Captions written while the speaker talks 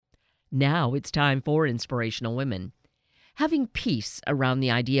Now it's time for Inspirational Women. Having peace around the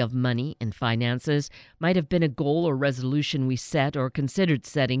idea of money and finances might have been a goal or resolution we set or considered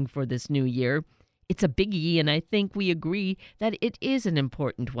setting for this new year. It's a biggie, and I think we agree that it is an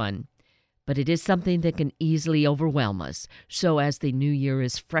important one. But it is something that can easily overwhelm us. So as the new year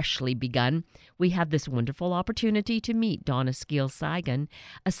is freshly begun, we have this wonderful opportunity to meet Donna Cygan,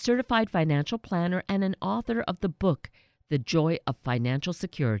 a certified financial planner and an author of the book, The Joy of Financial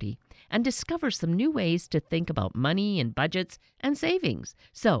Security, and discover some new ways to think about money and budgets and savings.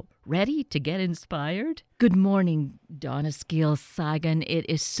 So, ready to get inspired? Good morning, Donna Cygan. It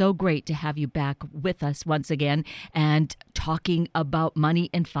is so great to have you back with us once again and talking about money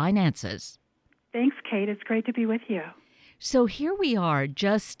and finances. Thanks, Kate. It's great to be with you. So here we are,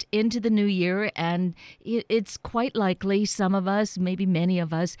 just into the new year, and it's quite likely some of us, maybe many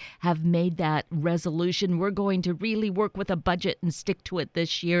of us, have made that resolution. We're going to really work with a budget and stick to it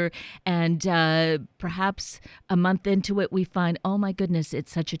this year. And perhaps a month into it, we find, oh my goodness,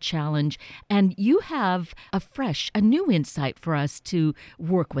 it's such a challenge. And you have a new insight for us to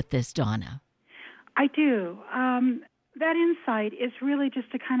work with this, Donna. I do. That insight is really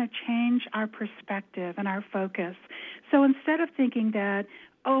just to kind of change our perspective and our focus. So instead of thinking that,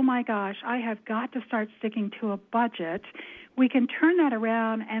 oh my gosh, I have got to start sticking to a budget, we can turn that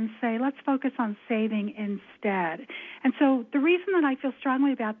around and say, let's focus on saving instead. And so the reason that I feel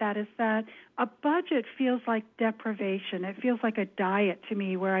strongly about that is that a budget feels like deprivation. It feels like a diet to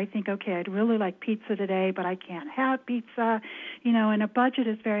me where I think, okay, I'd really like pizza today, but I can't have pizza, and a budget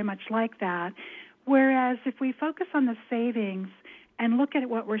is very much like that. Whereas if we focus on the savings and look at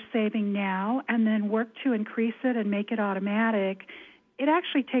what we're saving now and then work to increase it and make it automatic, it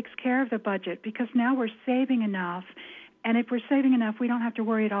actually takes care of the budget because now we're saving enough. And if we're saving enough, we don't have to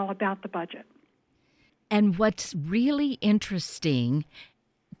worry at all about the budget. And what's really interesting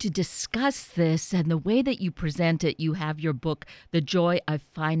to discuss this and the way that you present it, you have your book, The Joy of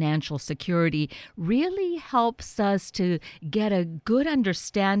Financial Security, really helps us to get a good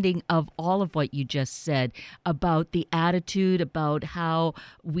understanding of all of what you just said about the attitude, about how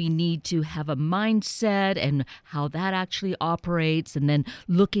we need to have a mindset and how that actually operates, and then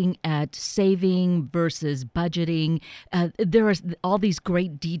looking at saving versus budgeting. There are all these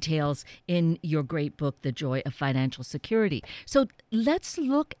great details in your great book, The Joy of Financial Security. So let's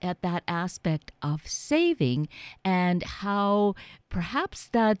look at that aspect of saving and how perhaps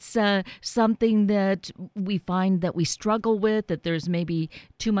that's something that we find that we struggle with, that there's maybe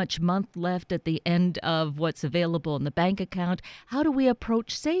too much month left at the end of what's available in the bank account. How do we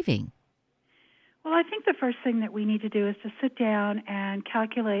approach saving? Well, I think the first thing that we need to do is to sit down and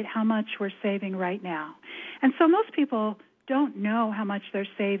calculate how much we're saving right now. And so most people don't know how much they're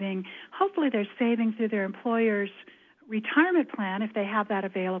saving. Hopefully they're saving through their employer's retirement plan if they have that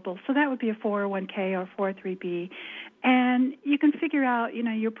available. So that would be a 401k or 403b. And you can figure out,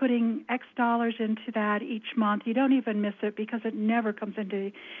 you're putting X dollars into that each month. You don't even miss it because it never comes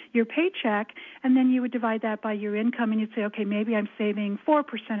into your paycheck. And then you would divide that by your income and you'd say, okay, maybe I'm saving 4%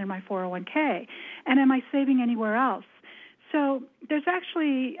 in my 401k. And am I saving anywhere else? So there's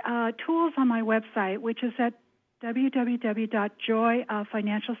actually tools on my website, which is at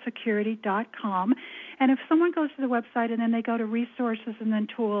www.joyofinancialsecurity.com. And if someone goes to the website and then they go to resources and then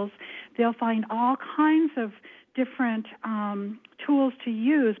tools, they'll find all kinds of different tools to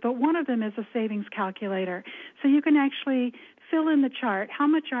use, but one of them is a savings calculator. So you can actually fill in the chart. How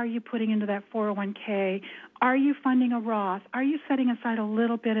much are you putting into that 401k? Are you funding a Roth? Are you setting aside a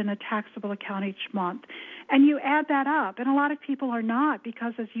little bit in a taxable account each month? And you add that up. And a lot of people are not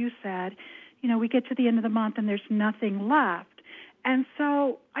because, as you said, we get to the end of the month and there's nothing left. And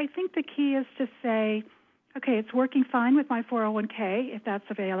so I think the key is to say, okay, it's working fine with my 401k if that's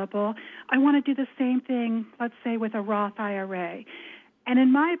available. I want to do the same thing, let's say, with a Roth IRA. And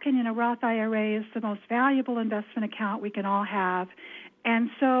in my opinion, a Roth IRA is the most valuable investment account we can all have. And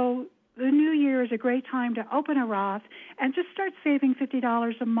so the new year is a great time to open a Roth and just start saving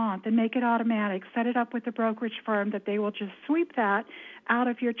 $50 a month and make it automatic. Set it up with a brokerage firm that they will just sweep that out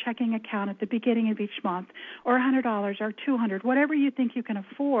of your checking account at the beginning of each month, or $100 or $200, whatever you think you can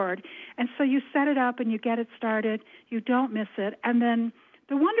afford. And so you set it up and you get it started. You don't miss it. And then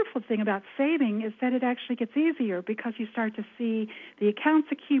the wonderful thing about saving is that it actually gets easier because you start to see the accounts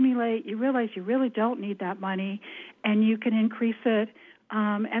accumulate. You realize you really don't need that money, and you can increase it.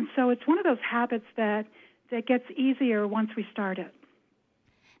 And so it's one of those habits that gets easier once we start it.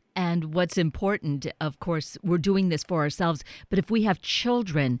 And what's important, of course, we're doing this for ourselves, but if we have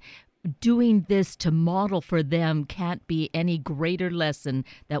children, doing this to model for them can't be any greater lesson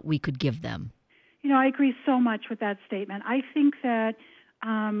that we could give them. I agree so much with that statement. I think that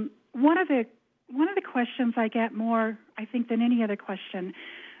one of the questions I get more, I think, than any other question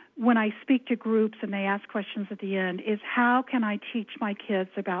when I speak to groups and they ask questions at the end is, how can I teach my kids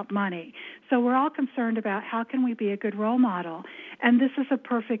about money? So we're all concerned about how can we be a good role model. And this is a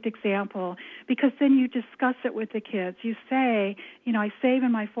perfect example, because then you discuss it with the kids. You say, I save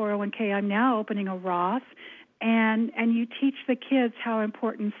in my 401k. I'm now opening a Roth. And you teach the kids how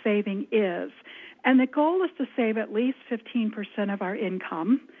important saving is. And the goal is to save at least 15% of our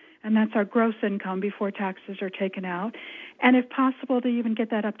income, and that's our gross income before taxes are taken out. And if possible, to even get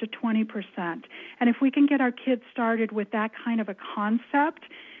that up to 20%. And if we can get our kids started with that kind of a concept,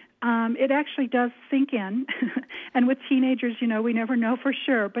 it actually does sink in. And with teenagers, we never know for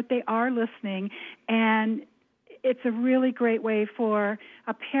sure, but they are listening. And it's a really great way for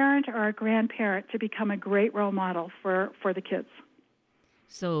a parent or a grandparent to become a great role model for the kids.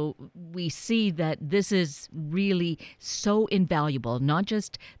 So we see that this is really so invaluable, not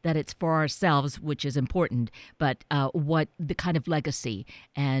just that it's for ourselves, which is important, but what the kind of legacy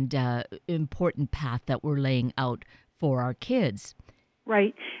and important path that we're laying out for our kids.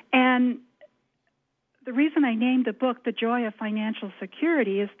 Right. And the reason I named the book The Joy of Financial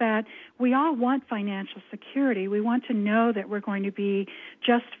Security is that we all want financial security. We want to know that we're going to be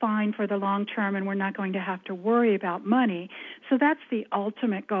just fine for the long term and we're not going to have to worry about money. So that's the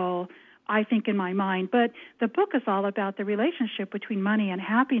ultimate goal, I think, in my mind. But the book is all about the relationship between money and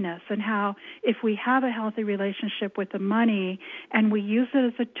happiness, and how if we have a healthy relationship with the money and we use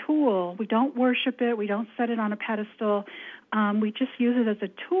it as a tool, we don't worship it, we don't set it on a pedestal, we just use it as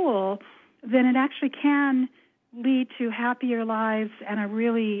a tool, then it actually can lead to happier lives and a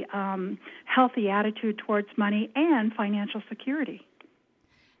really healthy attitude towards money and financial security.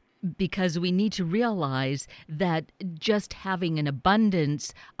 Because we need to realize that just having an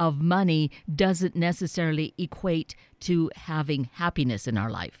abundance of money doesn't necessarily equate to having happiness in our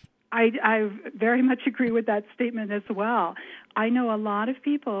life. I very much agree with that statement as well. I know a lot of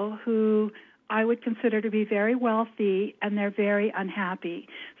people who I would consider to be very wealthy, and they're very unhappy.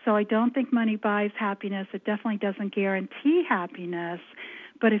 So I don't think money buys happiness. It definitely doesn't guarantee happiness.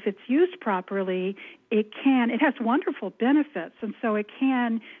 But if it's used properly, it has wonderful benefits, and so it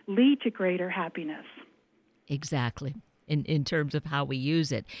can lead to greater happiness. Exactly. In terms of how we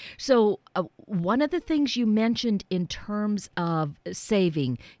use it. So one of the things you mentioned in terms of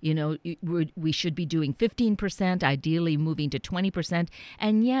saving, we should be doing 15%, ideally moving to 20%,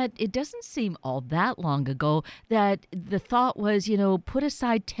 and yet it doesn't seem all that long ago that the thought was, put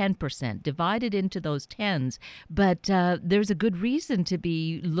aside 10%, divide it into those tens, but there's a good reason to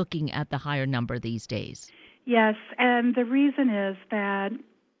be looking at the higher number these days. Yes, and the reason is that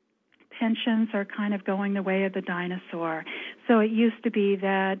pensions are kind of going the way of the dinosaur. So it used to be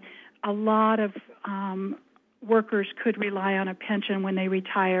that a lot of workers could rely on a pension when they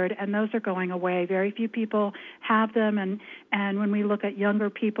retired, and those are going away. Very few people have them, and when we look at younger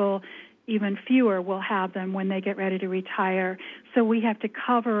people, even fewer will have them when they get ready to retire. So we have to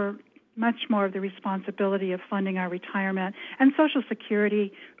cover much more of the responsibility of funding our retirement. And Social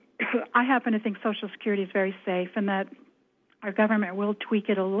Security, I happen to think Social Security is very safe, and that our government will tweak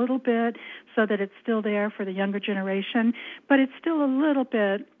it a little bit so that it's still there for the younger generation, but it's still a little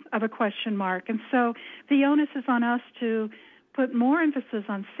bit of a question mark. And so the onus is on us to put more emphasis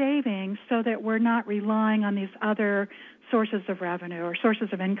on saving so that we're not relying on these other sources of revenue or sources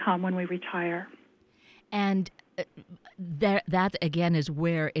of income when we retire. And that again, is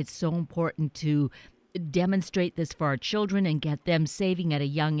where it's so important to demonstrate this for our children and get them saving at a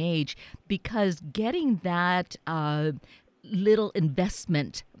young age, because getting that little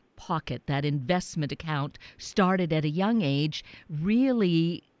investment pocket, that investment account started at a young age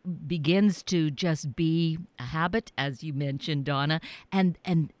really begins to just be a habit, as you mentioned, Donna, and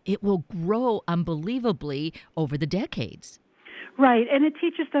it will grow unbelievably over the decades. Right, and it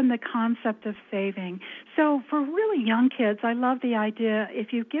teaches them the concept of saving. So for really young kids, I love the idea,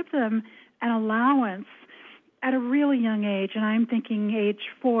 if you give them an allowance at a really young age, and I'm thinking age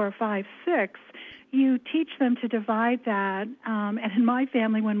 4, 5, 6, you teach them to divide that. And in my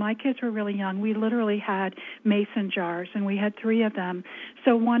family, when my kids were really young, we literally had mason jars, and we had 3 of them.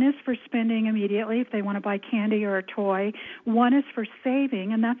 So one is for spending immediately if they want to buy candy or a toy. One is for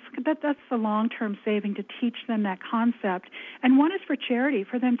saving, and that's the long-term saving, to teach them that concept. And one is for charity,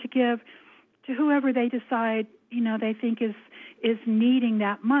 for them to give to whoever they decide they think is needing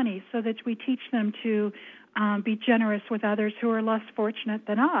that money, so that we teach them to be generous with others who are less fortunate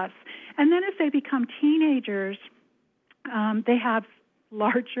than us. And then as they become teenagers, they have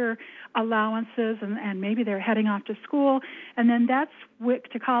larger allowances, and maybe they're heading off to school, and then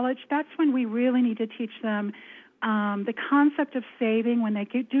to college. That's when we really need to teach them the concept of saving when they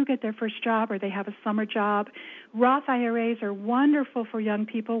do get their first job or they have a summer job. Roth IRAs are wonderful for young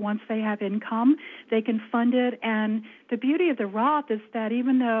people once they have income. They can fund it, and the beauty of the Roth is that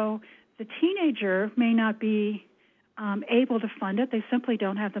even though the teenager may not be able to fund it, they simply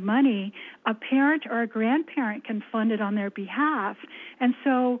don't have the money, a parent or a grandparent can fund it on their behalf. And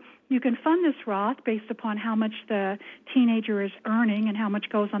so you can fund this Roth based upon how much the teenager is earning and how much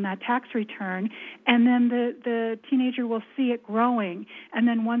goes on that tax return. And then the teenager will see it growing. And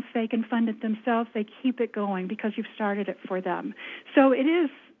then once they can fund it themselves, they keep it going because you've started it for them. So it is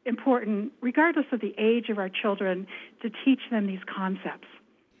important, regardless of the age of our children, to teach them these concepts.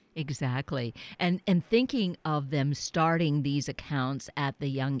 Exactly. And thinking of them starting these accounts at the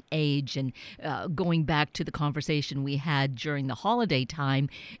young age and going back to the conversation we had during the holiday time,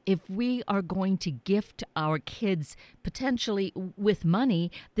 if we are going to gift our kids potentially with money,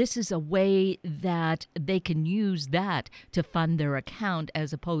 this is a way that they can use that to fund their account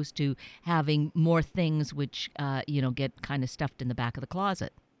as opposed to having more things which, get kind of stuffed in the back of the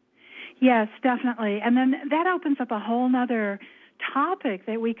closet. Yes, definitely. And then that opens up a whole nother topic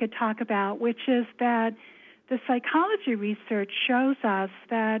that we could talk about, which is that the psychology research shows us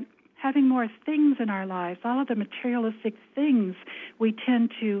that having more things in our lives, all of the materialistic things we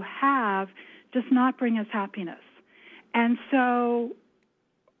tend to have, does not bring us happiness. And so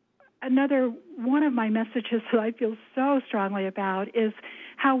another one of my messages that I feel so strongly about is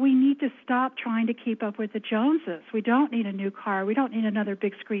how we need to stop trying to keep up with the Joneses. We don't need a new car. We don't need another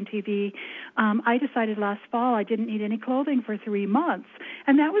big screen TV. I decided last fall I didn't need any clothing for 3 months,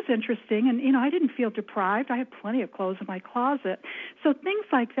 and that was interesting. And, I didn't feel deprived. I have plenty of clothes in my closet. So things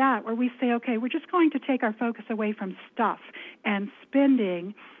like that where we say, okay, we're just going to take our focus away from stuff and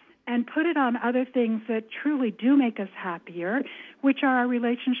spending and put it on other things that truly do make us happier, which are our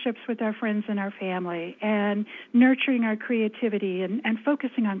relationships with our friends and our family, and nurturing our creativity, and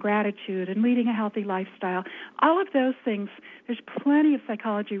focusing on gratitude and leading a healthy lifestyle. All of those things, there's plenty of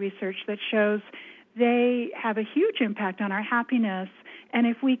psychology research that shows they have a huge impact on our happiness. And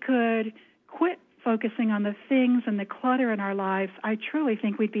if we could quit focusing on the things and the clutter in our lives, I truly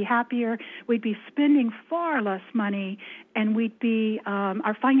think we'd be happier, we'd be spending far less money, and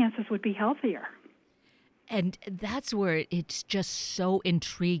our finances would be healthier. And that's where it's just so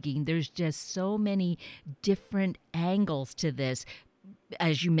intriguing. There's just so many different angles to this.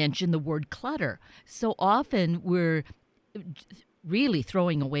 As you mentioned, the word clutter. So often we're really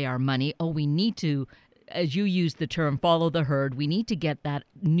throwing away our money. Oh, we need to, as you use the term, follow the herd. We need to get that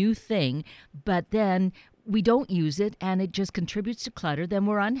new thing, but then we don't use it and it just contributes to clutter. Then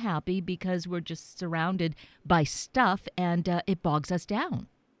we're unhappy because we're just surrounded by stuff and it bogs us down.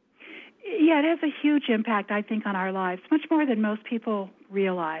 Yeah, it has a huge impact, I think, on our lives, much more than most people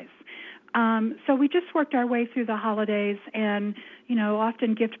realize. So we just worked our way through the holidays, and,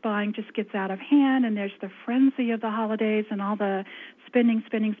 often gift buying just gets out of hand, and there's the frenzy of the holidays and all the spending,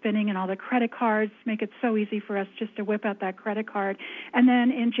 and all the credit cards make it so easy for us just to whip out that credit card. And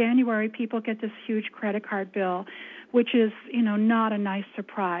then in January, people get this huge credit card bill, which is, not a nice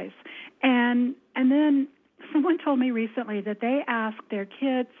surprise. And then someone told me recently that they asked their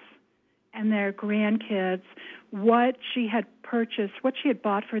kids and their grandkids what she had purchased, what she had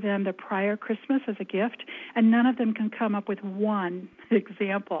bought for them the prior Christmas as a gift, and none of them can come up with one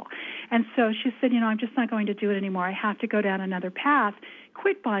example. And so she said, I'm just not going to do it anymore. I have to go down another path.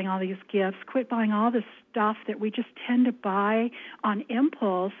 Quit buying all these gifts, quit buying all this stuff that we just tend to buy on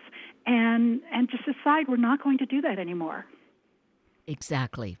impulse, and just decide we're not going to do that anymore.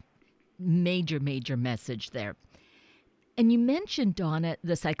 Exactly. Major message there. And you mentioned, Donna,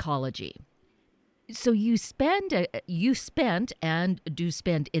 the psychology. So you spent and do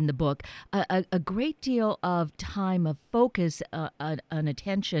spend in the book a great deal of time of focus and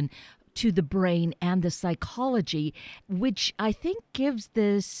attention to the brain and the psychology, which I think gives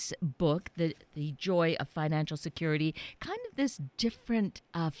this book, The Joy of Financial Security, kind of this different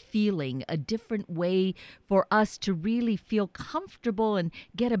feeling, a different way for us to really feel comfortable and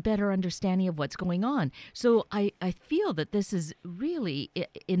get a better understanding of what's going on. So I feel that this is really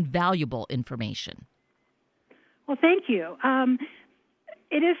invaluable information. Well, thank you.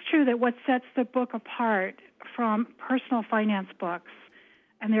 It is true that what sets the book apart from personal finance books,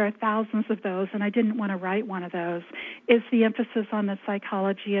 and there are thousands of those, and I didn't want to write one of those, is the emphasis on the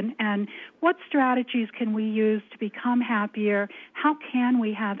psychology and what strategies can we use to become happier? How can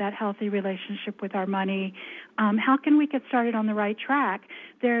we have that healthy relationship with our money? How can we get started on the right track?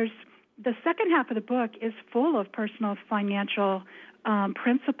 The second half of the book is full of personal financial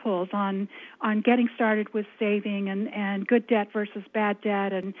principles on getting started with saving and good debt versus bad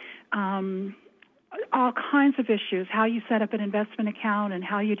debt, and all kinds of issues, how you set up an investment account and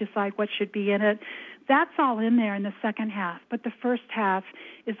how you decide what should be in it. That's all in there in the second half. But the first half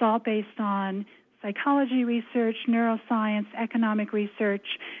is all based on psychology research, neuroscience, economic research,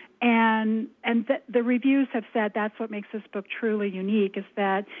 and the reviews have said that's what makes this book truly unique, is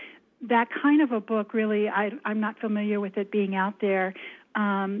that kind of a book really, I'm not familiar with it being out there.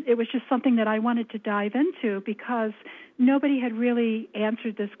 It was just something that I wanted to dive into because nobody had really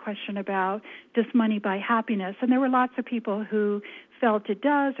answered this question about, does money buy happiness? And there were lots of people who felt it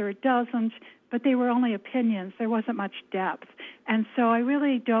does or it doesn't, but they were only opinions. There wasn't much depth. And so I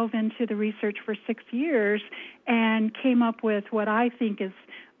really dove into the research for 6 years and came up with what I think is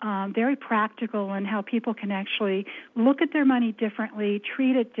very practical and how people can actually look at their money differently,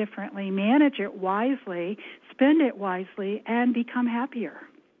 treat it differently, manage it wisely, spend it wisely, and become happier.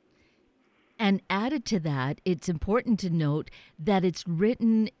 And added to that, it's important to note that it's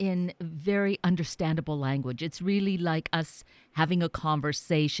written in very understandable language. It's really like us having a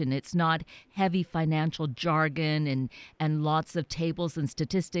conversation. It's not heavy financial jargon and lots of tables and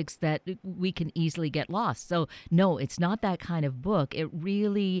statistics that we can easily get lost. So, no, it's not that kind of book. It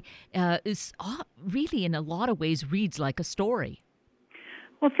really is really, in a lot of ways, reads like a story.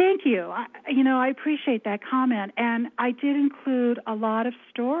 Well, thank you. I appreciate that comment. And I did include a lot of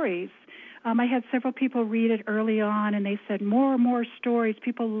stories. I had several people read it early on, and they said more and more stories.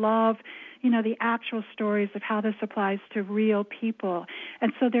 People love, the actual stories of how this applies to real people.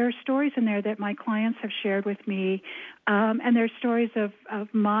 And so there are stories in there that my clients have shared with me, and there are stories of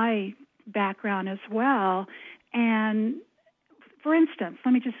my background as well. And for instance,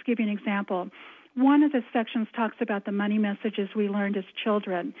 let me just give you an example. One of the sections talks about the money messages we learned as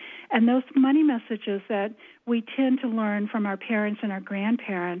children. And those money messages that we tend to learn from our parents and our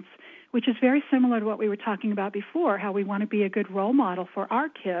grandparents, which is very similar to what we were talking about before, how we want to be a good role model for our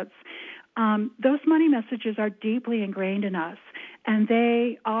kids. Those money messages are deeply ingrained in us, and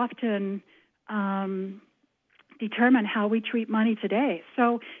they often determine how we treat money today.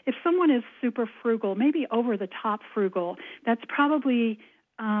 So if someone is super frugal, maybe over the top frugal, that's probably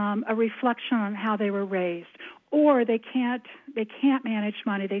a reflection on how they were raised. Or they can't manage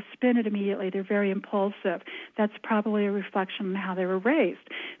money. They spend it immediately. They're very impulsive. That's probably a reflection on how they were raised.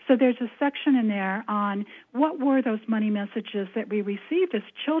 So there's a section in there on what were those money messages that we received as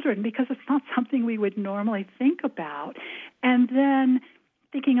children, because it's not something we would normally think about. And then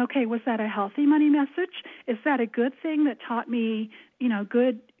thinking, okay, was that a healthy money message? Is that a good thing that taught me,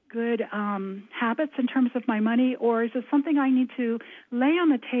 good habits in terms of my money, or is it something I need to lay on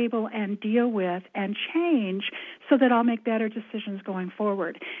the table and deal with and change so that I'll make better decisions going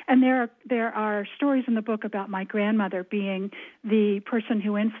forward? And there are stories in the book about my grandmother being the person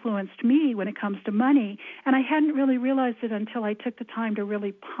who influenced me when it comes to money, and I hadn't really realized it until I took the time to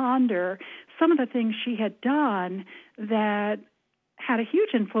really ponder some of the things she had done that had a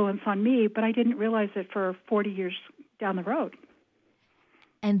huge influence on me, but I didn't realize it for 40 years down the road.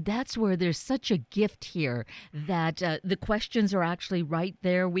 And that's where there's such a gift here that the questions are actually right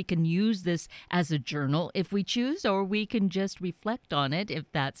there. We can use this as a journal if we choose, or we can just reflect on it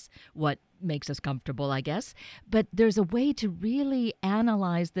if that's what makes us comfortable, I guess. But there's a way to really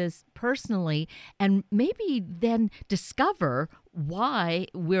analyze this personally and maybe then discover why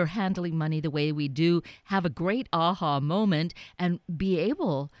we're handling money the way we do, have a great aha moment, and be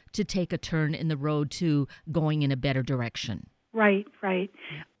able to take a turn in the road to going in a better direction. Right.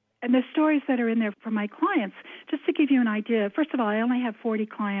 Yeah. And the stories that are in there for my clients, just to give you an idea, first of all, I only have 40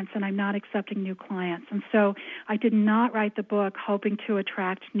 clients and I'm not accepting new clients. And so I did not write the book hoping to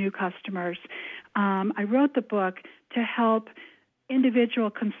attract new customers. I wrote the book to help individual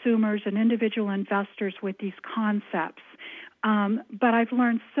consumers and individual investors with these concepts. But I've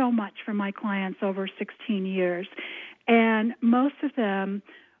learned so much from my clients over 16 years. And most of them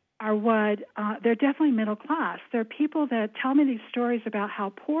are they're definitely middle class. They're people that tell me these stories about how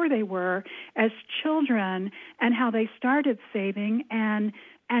poor they were as children and how they started saving, and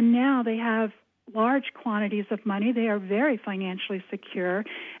now they have large quantities of money. They are very financially secure,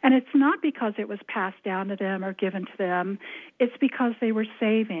 and it's not because it was passed down to them or given to them. It's because they were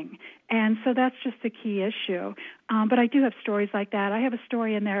saving, and so that's just a key issue. But I do have stories like that. I have a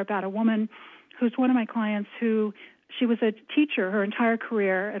story in there about a woman who's one of my clients who she was a teacher her entire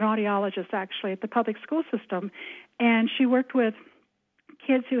career, an audiologist actually, at the public school system, and she worked with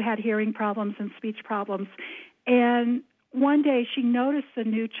kids who had hearing problems and speech problems. And one day she noticed a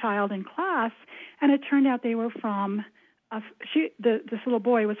new child in class, and it turned out they were from this little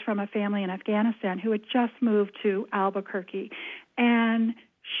boy was from a family in Afghanistan who had just moved to Albuquerque. And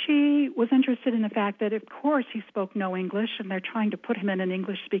she was interested in the fact that, of course, he spoke no English, and they're trying to put him in an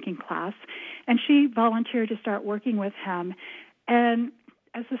English-speaking class. And she volunteered to start working with him. And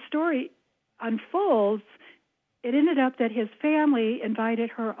as the story unfolds, it ended up that his family invited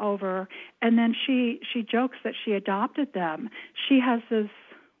her over, and then she jokes that she adopted them. She has this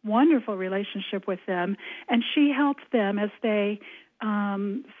wonderful relationship with them, and she helped them as they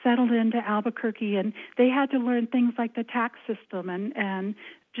settled into Albuquerque, and they had to learn things like the tax system and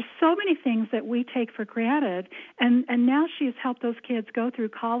just so many things that we take for granted. And now she has helped those kids go through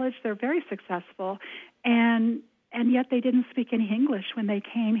college. They're very successful, and yet they didn't speak any English when they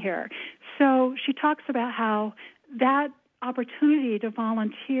came here. So she talks about how that opportunity to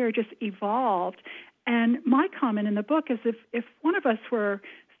volunteer just evolved. And my comment in the book is if one of us were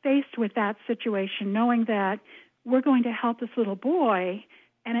faced with that situation, knowing that we're going to help this little boy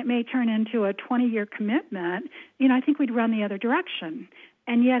and it may turn into a 20-year commitment, I think we'd run the other direction.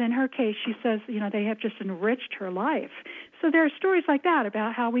 And yet in her case, she says, they have just enriched her life. So there are stories like that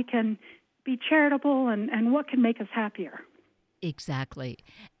about how we can be charitable and what can make us happier. Exactly.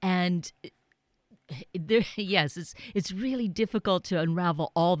 And yes, it's really difficult to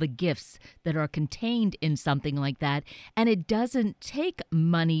unravel all the gifts that are contained in something like that. And it doesn't take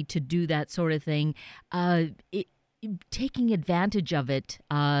money to do that sort of thing. Taking advantage of it,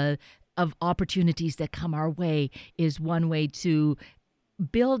 of opportunities that come our way, is one way to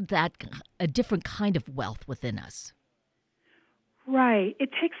build a different kind of wealth within us. Right.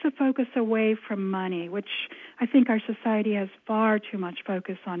 It takes the focus away from money, which I think our society has far too much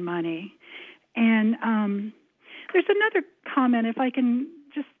focus on money. And there's another comment, if I can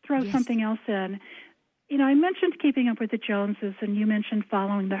just throw something else in. I mentioned keeping up with the Joneses, and you mentioned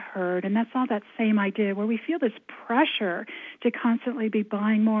following the herd, and that's all that same idea where we feel this pressure to constantly be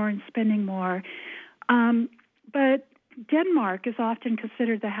buying more and spending more. But Denmark is often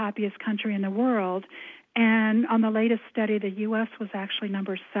considered the happiest country in the world, and on the latest study, the U.S. was actually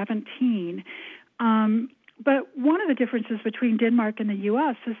number 17. But one of the differences between Denmark and the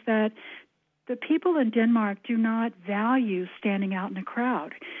U.S. is that the people in Denmark do not value standing out in a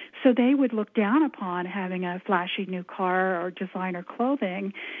crowd. So they would look down upon having a flashy new car or designer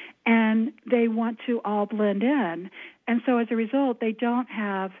clothing, and they want to all blend in. And so as a result, they don't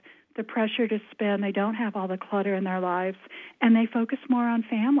have the pressure to spend, they don't have all the clutter in their lives, and they focus more on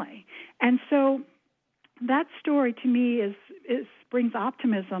family. And so that story to me brings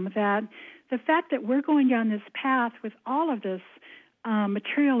optimism that the fact that we're going down this path with all of this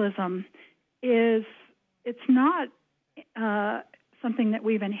materialism it's not something that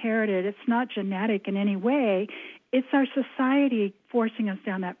we've inherited. It's not genetic in any way. It's our society forcing us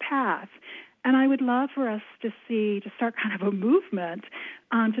down that path. And I would love for us to start kind of a movement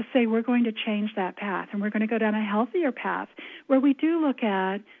to say we're going to change that path and we're going to go down a healthier path where we do look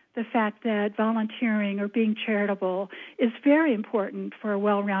at the fact that volunteering or being charitable is very important for a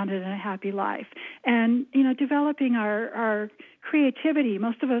well-rounded and a happy life. And, developing our creativity.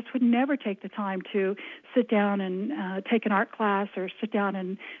 Most of us would never take the time to sit down and take an art class or sit down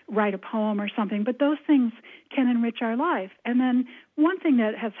and write a poem or something, but those things can enrich our life. And then one thing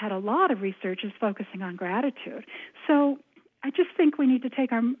that has had a lot of research is focusing on gratitude. So I just think we need to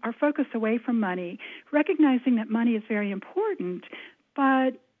take our focus away from money, recognizing that money is very important,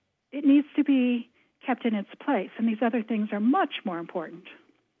 but it needs to be kept in its place, and these other things are much more important.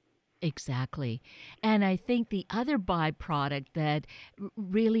 Exactly. And I think the other byproduct that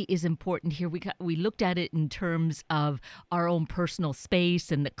really is important here, we looked at it in terms of our own personal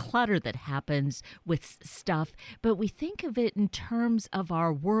space and the clutter that happens with stuff, but we think of it in terms of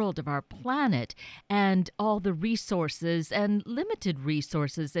our world, of our planet, and all the resources and limited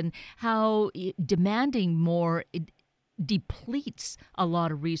resources, and how demanding more depletes a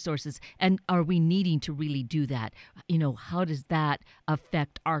lot of resources. And are we needing to really do that? How does that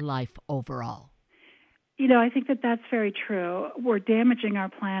affect our life overall? I think that that's very true. We're damaging our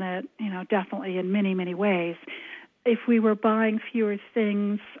planet, definitely in many, many ways. If we were buying fewer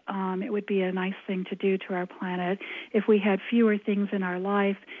things, it would be a nice thing to do to our planet. If we had fewer things in our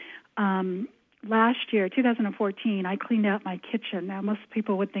life, last year, 2014, I cleaned out my kitchen. Now, most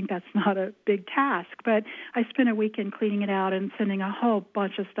people would think that's not a big task, but I spent a weekend cleaning it out and sending a whole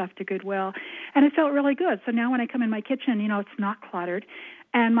bunch of stuff to Goodwill, and it felt really good. So now when I come in my kitchen, it's not cluttered,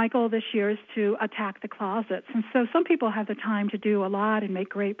 and my goal this year is to attack the closets. And so some people have the time to do a lot and make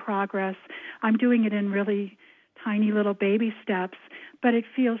great progress. I'm doing it in really tiny little baby steps, but it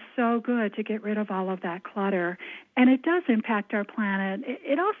feels so good to get rid of all of that clutter. And it does impact our planet.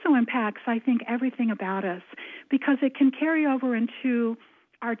 It also impacts, I think, everything about us because it can carry over into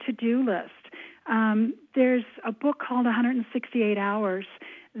our to-do list. There's a book called 168 Hours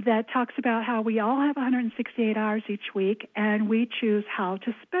that talks about how we all have 168 hours each week, and we choose how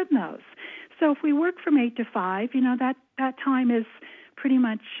to spend those. So if we work from 8 to 5, that time is pretty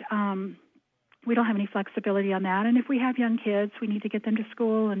much, we don't have any flexibility on that. And if we have young kids, we need to get them to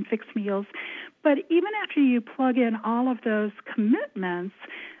school and fix meals. But even after you plug in all of those commitments,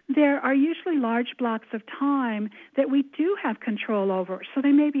 there are usually large blocks of time that we do have control over. So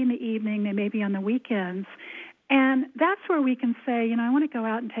they may be in the evening, they may be on the weekends. And that's where we can say, I want to go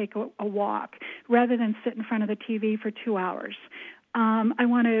out and take a walk rather than sit in front of the TV for 2 hours. I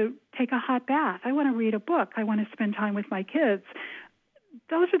want to take a hot bath. I want to read a book. I want to spend time with my kids.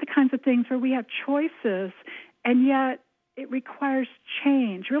 Those are the kinds of things where we have choices, and yet it requires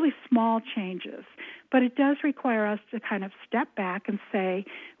change, really small changes. But it does require us to kind of step back and say,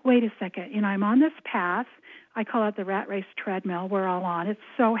 wait a second, I'm on this path. I call it the rat race treadmill we're all on. It's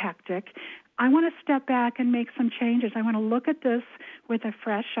so hectic. I want to step back and make some changes. I want to look at this with a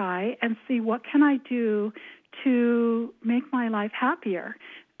fresh eye and see what can I do to make my life happier.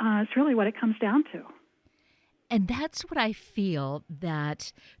 It's really what it comes down to. And that's what I feel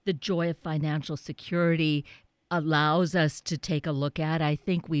that the Joy of Financial Security allows us to take a look at. I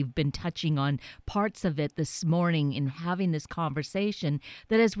think we've been touching on parts of it this morning in having this conversation,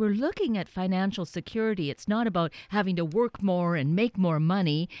 that as we're looking at financial security, it's not about having to work more and make more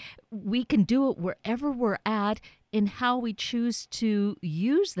money. We can do it wherever we're at in how we choose to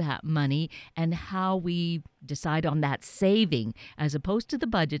use that money and how we decide on that saving as opposed to the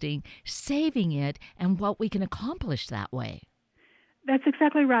budgeting, saving it, and what we can accomplish that way. That's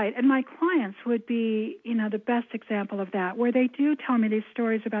exactly right. And my clients would be, the best example of that, where they do tell me these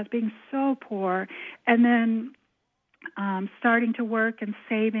stories about being so poor and then starting to work and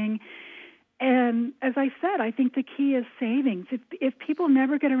saving. And as I said, I think the key is savings. If people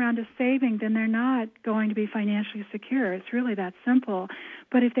never get around to saving, then they're not going to be financially secure. It's really that simple.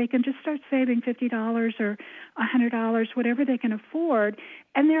 But if they can just start saving $50 or $100, whatever they can afford,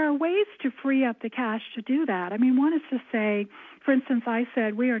 and there are ways to free up the cash to do that. I mean, one is to say, for instance, I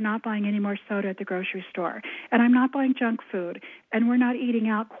said, we are not buying any more soda at the grocery store, and I'm not buying junk food, and we're not eating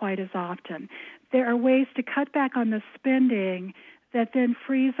out quite as often. There are ways to cut back on the spending that then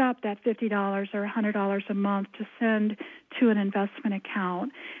frees up that $50 or $100 a month to send to an investment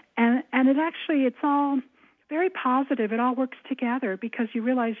account. And it's all very positive. It all works together because you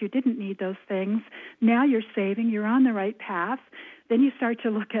realize you didn't need those things. Now you're saving. You're on the right path. Then you start to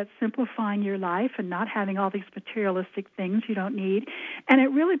look at simplifying your life and not having all these materialistic things you don't need. And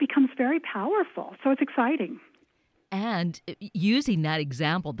it really becomes very powerful. So it's exciting. And using that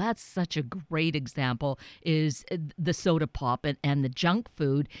example, that's such a great example, is the soda pop and the junk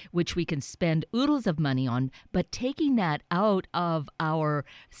food, which we can spend oodles of money on, but taking that out of our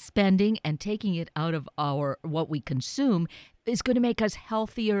spending and taking it out of what we consume is going to make us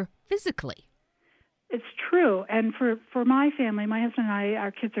healthier physically. It's true. And for my family, my husband and I,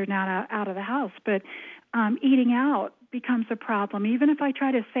 our kids are now out of the house, but eating out becomes a problem. Even if I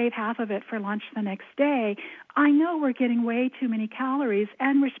try to save half of it for lunch the next day, I know we're getting way too many calories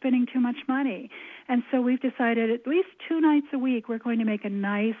and we're spending too much money. And so we've decided at least 2 nights a week we're going to make a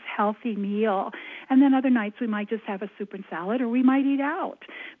nice, healthy meal. And then other nights we might just have a soup and salad or we might eat out.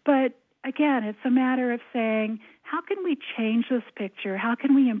 But again, it's a matter of saying, how can we change this picture? How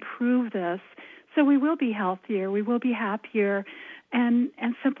can we improve this so we will be healthier, we will be happier, and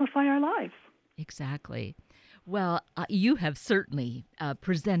simplify our lives? Exactly. Well, you have certainly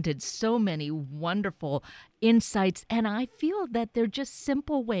presented so many wonderful insights, and I feel that they're just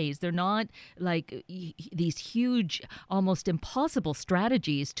simple ways. They're not like these huge, almost impossible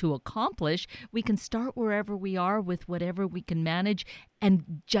strategies to accomplish. We can start wherever we are with whatever we can manage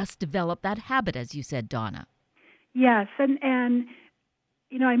and just develop that habit, as you said, Donna. Yes, and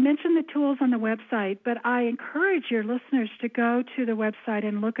I mentioned the tools on the website, but I encourage your listeners to go to the website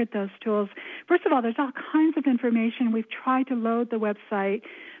and look at those tools. First of all, there's all kinds of information. We've tried to load the website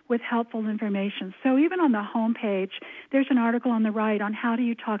with helpful information. So even on the home page, there's an article on the right on how do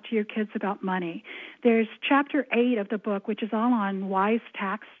you talk to your kids about money. There's chapter 8 of the book, which is all on wise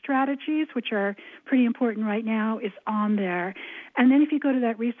tax strategies, which are pretty important right now, is on there. And then if you go to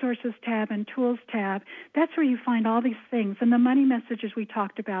that resources tab and tools tab, that's where you find all these things. And the money messages we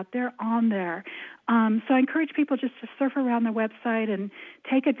talked about, they're on there. So I encourage people just to surf around the website and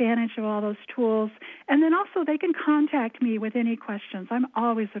take advantage of all those tools. And then also they can contact me with any questions. I'm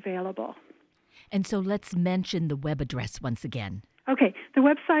always available. And so let's mention the web address once again. Okay. The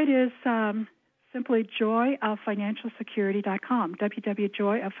website is simply joyoffinancialsecurity.com,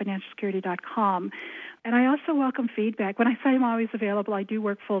 www.joyoffinancialsecurity.com. And I also welcome feedback. When I say I'm always available, I do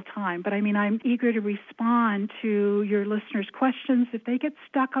work full time. But I'm eager to respond to your listeners' questions. If they get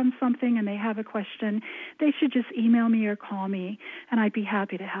stuck on something and they have a question, they should just email me or call me, and I'd be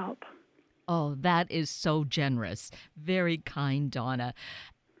happy to help. Oh, that is so generous. Very kind, Donna.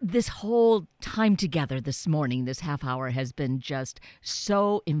 This whole time together this morning, this half hour, has been just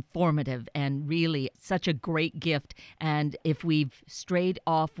so informative and really such a great gift. And if we've strayed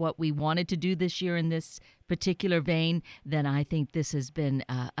off what we wanted to do this year in this particular vein, then I think this has been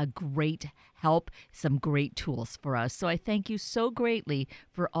a great help, some great tools for us. So I thank you so greatly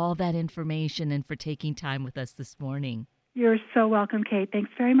for all that information and for taking time with us this morning. You're so welcome, Kate.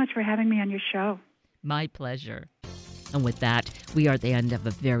 Thanks very much for having me on your show. My pleasure. And with that, we are at the end of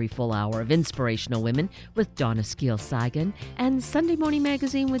a very full hour of Inspirational Women with Donna Skeels Cygan and Sunday Morning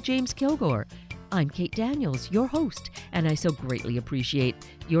Magazine with James Kilgore. I'm Kate Daniels, your host, and I so greatly appreciate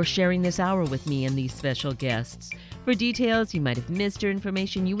your sharing this hour with me and these special guests. For details you might have missed or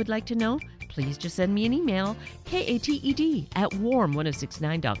information you would like to know, please just send me an email,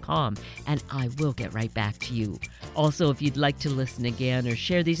 kated@warm1069.com, and I will get right back to you. Also, if you'd like to listen again or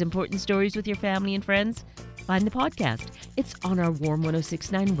share these important stories with your family and friends, find the podcast. It's on our Warm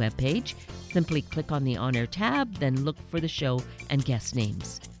 1069 webpage. Simply click on the On Air tab, then look for the show and guest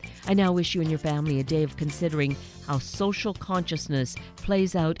names. I now wish you and your family a day of considering how social consciousness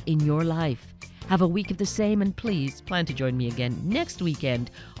plays out in your life. Have a week of the same, and please plan to join me again next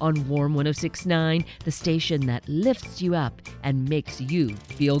weekend on Warm 1069, the station that lifts you up and makes you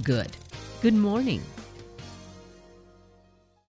feel good. Good morning.